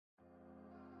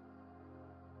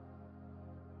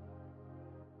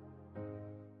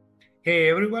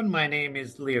Hey everyone, my name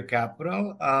is Leo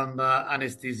Kapural. I'm an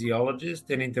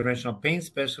anesthesiologist and interventional pain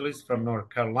specialist from North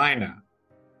Carolina.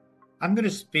 I'm going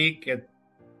to speak at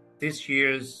this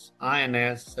year's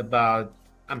INS about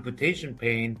amputation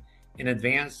pain and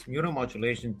advanced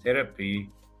neuromodulation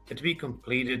therapy that we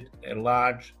completed a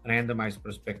large randomized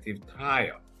prospective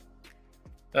trial.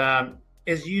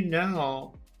 As you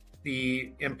know,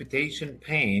 the amputation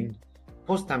pain,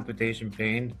 post-amputation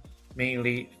pain,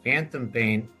 mainly phantom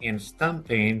pain and stump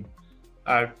pain,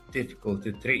 are difficult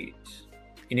to treat.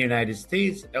 In the United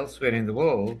States, elsewhere in the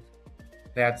world,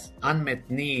 that's unmet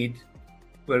need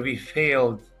where we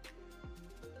failed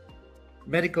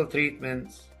medical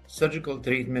treatments, surgical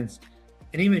treatments,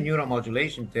 and even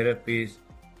neuromodulation therapies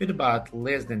with about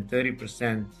less than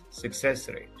 30% success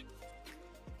rate.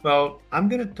 Well, I'm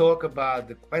going to talk about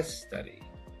the Quest study,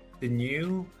 the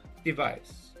new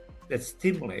device that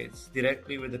stimulates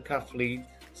directly with the cuff lead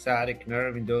sciatic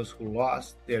nerve in those who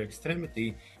lost their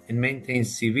extremity and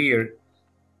maintains severe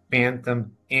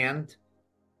phantom and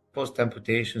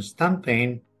post-amputation stump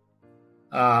pain.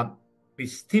 We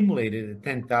stimulated at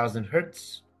 10,000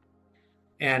 hertz,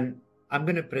 and I'm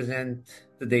going to present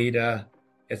the data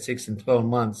at 6 and 12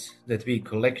 months that we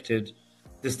collected.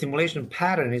 The stimulation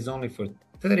pattern is only for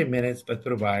 30 minutes, but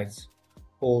provides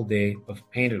whole day of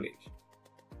pain relief.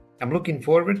 I'm looking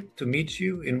forward to meet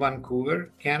you in Vancouver,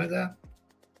 Canada,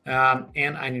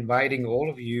 and I'm inviting all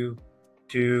of you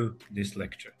to this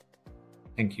lecture.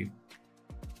 Thank you.